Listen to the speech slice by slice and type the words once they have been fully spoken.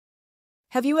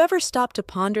Have you ever stopped to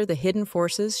ponder the hidden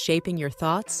forces shaping your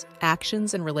thoughts,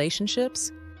 actions, and relationships?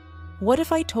 What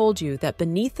if I told you that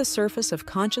beneath the surface of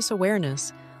conscious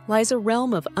awareness lies a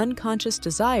realm of unconscious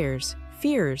desires,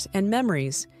 fears, and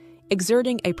memories,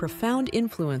 exerting a profound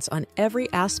influence on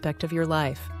every aspect of your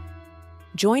life?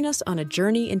 Join us on a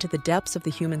journey into the depths of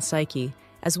the human psyche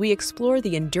as we explore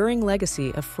the enduring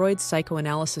legacy of Freud's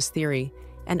psychoanalysis theory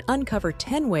and uncover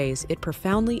 10 ways it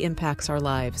profoundly impacts our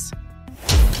lives.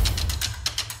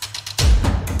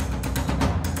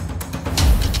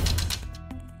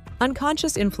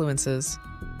 Unconscious influences.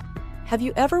 Have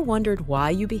you ever wondered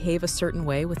why you behave a certain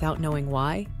way without knowing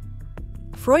why?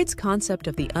 Freud's concept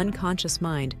of the unconscious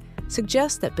mind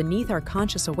suggests that beneath our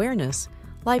conscious awareness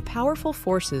lie powerful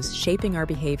forces shaping our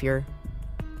behavior.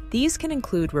 These can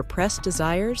include repressed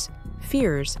desires,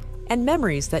 fears, and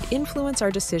memories that influence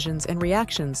our decisions and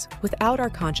reactions without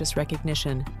our conscious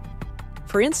recognition.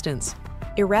 For instance,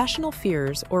 irrational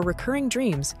fears or recurring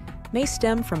dreams may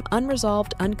stem from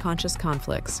unresolved unconscious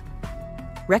conflicts.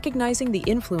 Recognizing the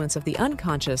influence of the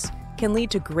unconscious can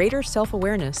lead to greater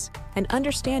self-awareness and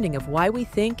understanding of why we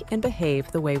think and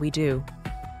behave the way we do.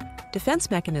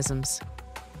 Defense mechanisms.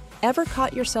 Ever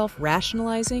caught yourself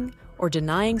rationalizing or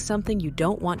denying something you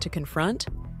don't want to confront?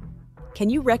 Can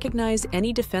you recognize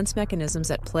any defense mechanisms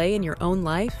at play in your own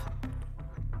life?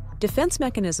 Defense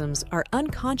mechanisms are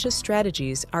unconscious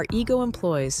strategies our ego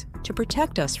employs to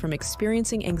protect us from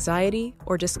experiencing anxiety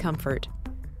or discomfort.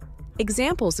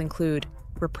 Examples include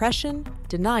repression,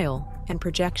 denial, and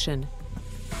projection.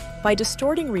 By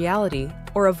distorting reality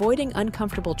or avoiding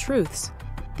uncomfortable truths,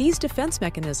 these defense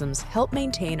mechanisms help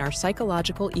maintain our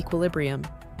psychological equilibrium.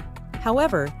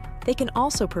 However, they can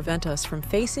also prevent us from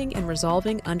facing and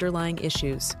resolving underlying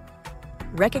issues.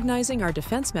 Recognizing our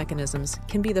defense mechanisms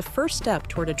can be the first step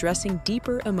toward addressing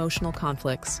deeper emotional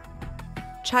conflicts.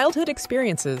 Childhood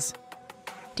experiences.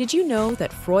 Did you know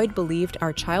that Freud believed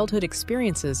our childhood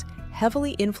experiences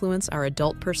heavily influence our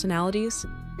adult personalities?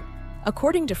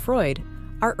 According to Freud,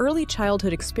 our early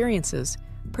childhood experiences,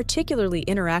 particularly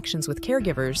interactions with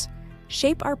caregivers,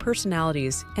 shape our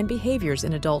personalities and behaviors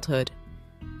in adulthood.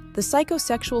 The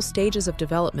psychosexual stages of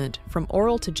development, from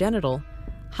oral to genital,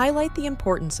 highlight the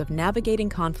importance of navigating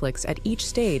conflicts at each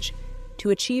stage to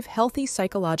achieve healthy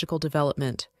psychological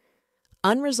development.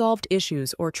 Unresolved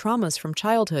issues or traumas from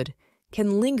childhood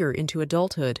can linger into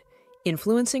adulthood,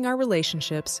 influencing our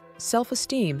relationships,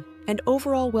 self-esteem, and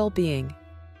overall well-being.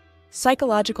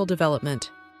 Psychological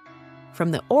development. From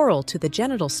the oral to the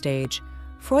genital stage,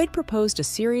 Freud proposed a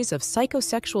series of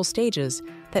psychosexual stages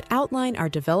that outline our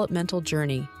developmental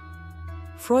journey.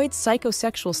 Freud's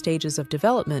psychosexual stages of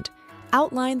development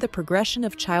outline the progression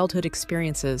of childhood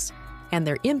experiences and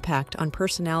their impact on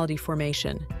personality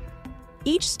formation.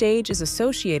 Each stage is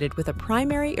associated with a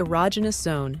primary erogenous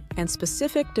zone and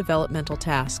specific developmental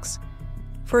tasks.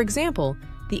 For example,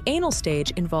 the anal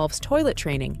stage involves toilet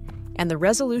training and the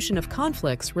resolution of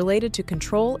conflicts related to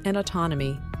control and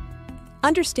autonomy.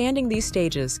 Understanding these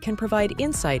stages can provide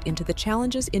insight into the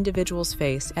challenges individuals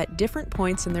face at different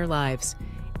points in their lives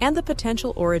and the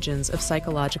potential origins of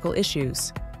psychological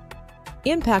issues.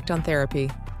 Impact on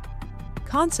therapy.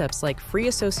 Concepts like free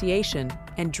association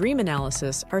and dream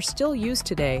analysis are still used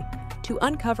today to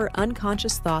uncover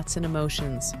unconscious thoughts and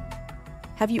emotions.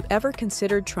 Have you ever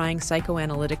considered trying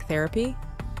psychoanalytic therapy?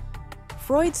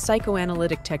 Freud's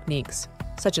psychoanalytic techniques,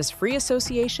 such as free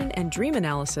association and dream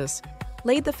analysis,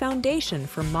 laid the foundation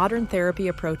for modern therapy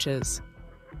approaches.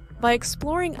 By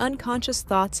exploring unconscious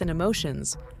thoughts and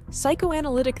emotions,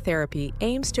 psychoanalytic therapy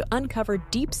aims to uncover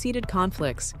deep-seated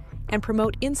conflicts and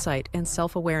promote insight and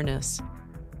self-awareness.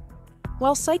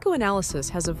 While psychoanalysis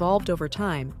has evolved over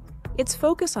time, its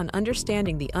focus on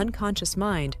understanding the unconscious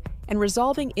mind and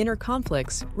resolving inner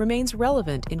conflicts remains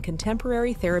relevant in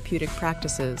contemporary therapeutic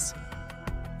practices.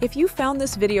 If you found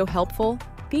this video helpful,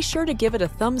 be sure to give it a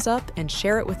thumbs up and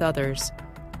share it with others.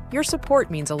 Your support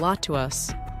means a lot to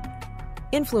us.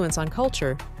 Influence on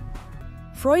culture.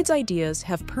 Freud's ideas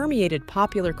have permeated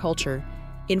popular culture,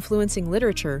 influencing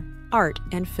literature, art,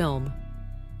 and film.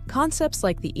 Concepts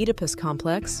like the Oedipus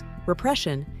complex,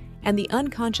 repression, and the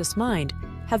unconscious mind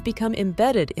have become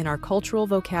embedded in our cultural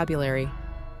vocabulary.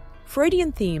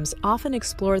 Freudian themes often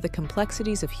explore the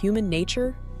complexities of human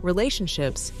nature,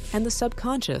 relationships, and the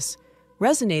subconscious,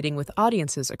 resonating with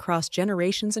audiences across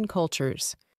generations and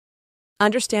cultures.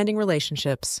 Understanding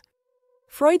relationships.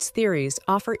 Freud's theories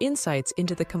offer insights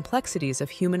into the complexities of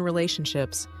human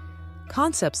relationships.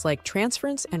 Concepts like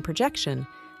transference and projection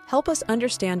help us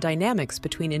understand dynamics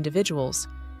between individuals.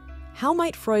 How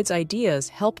might Freud's ideas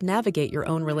help navigate your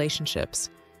own relationships?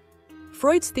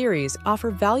 Freud's theories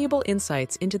offer valuable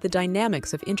insights into the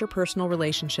dynamics of interpersonal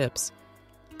relationships.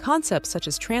 Concepts such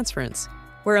as transference,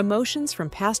 where emotions from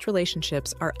past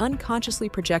relationships are unconsciously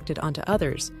projected onto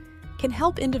others, can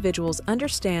help individuals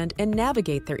understand and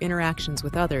navigate their interactions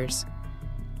with others.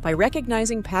 By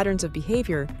recognizing patterns of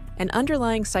behavior and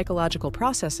underlying psychological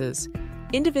processes,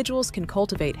 individuals can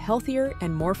cultivate healthier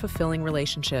and more fulfilling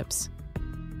relationships.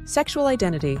 Sexual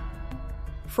identity.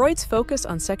 Freud's focus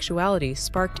on sexuality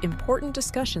sparked important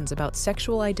discussions about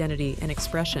sexual identity and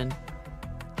expression.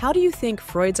 How do you think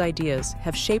Freud's ideas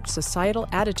have shaped societal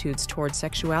attitudes toward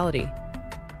sexuality?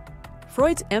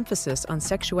 Freud's emphasis on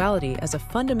sexuality as a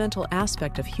fundamental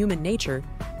aspect of human nature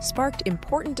sparked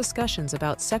important discussions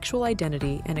about sexual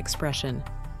identity and expression.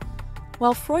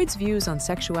 While Freud's views on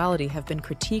sexuality have been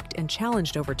critiqued and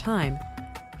challenged over time,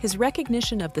 his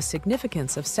recognition of the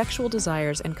significance of sexual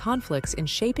desires and conflicts in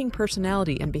shaping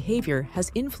personality and behavior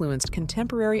has influenced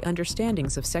contemporary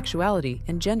understandings of sexuality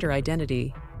and gender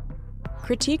identity.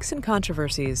 Critiques and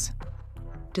controversies.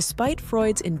 Despite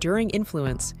Freud's enduring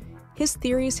influence, his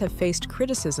theories have faced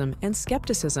criticism and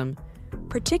skepticism,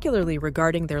 particularly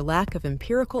regarding their lack of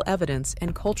empirical evidence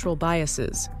and cultural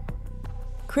biases.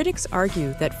 Critics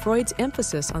argue that Freud's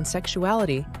emphasis on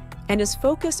sexuality and his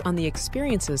focus on the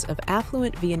experiences of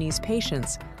affluent Viennese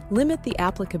patients limit the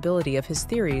applicability of his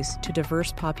theories to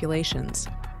diverse populations.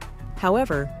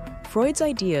 However, Freud's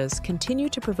ideas continue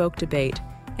to provoke debate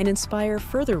and inspire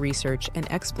further research and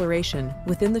exploration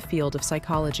within the field of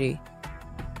psychology.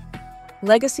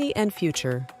 Legacy and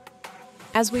future.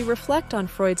 As we reflect on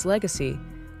Freud's legacy,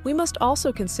 we must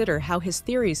also consider how his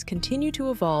theories continue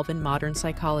to evolve in modern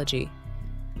psychology.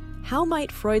 How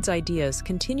might Freud's ideas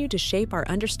continue to shape our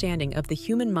understanding of the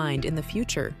human mind in the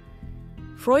future?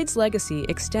 Freud's legacy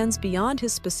extends beyond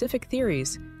his specific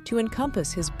theories to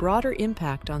encompass his broader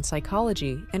impact on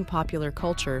psychology and popular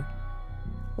culture.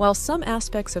 While some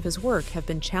aspects of his work have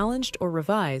been challenged or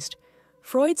revised,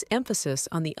 Freud's emphasis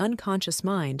on the unconscious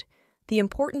mind, the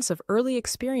importance of early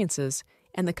experiences,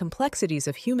 and the complexities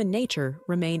of human nature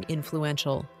remain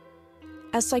influential.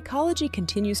 As psychology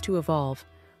continues to evolve,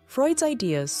 Freud's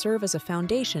ideas serve as a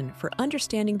foundation for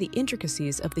understanding the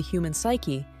intricacies of the human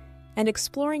psyche and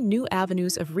exploring new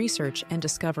avenues of research and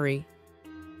discovery.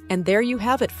 And there you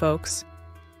have it, folks.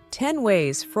 10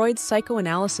 ways Freud's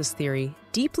psychoanalysis theory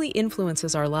deeply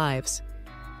influences our lives.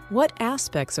 What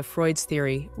aspects of Freud's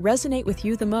theory resonate with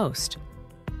you the most?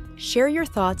 Share your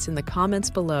thoughts in the comments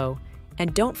below,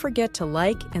 and don't forget to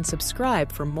like and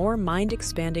subscribe for more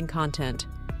mind-expanding content.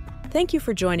 Thank you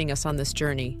for joining us on this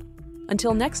journey.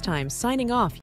 Until next time, signing off.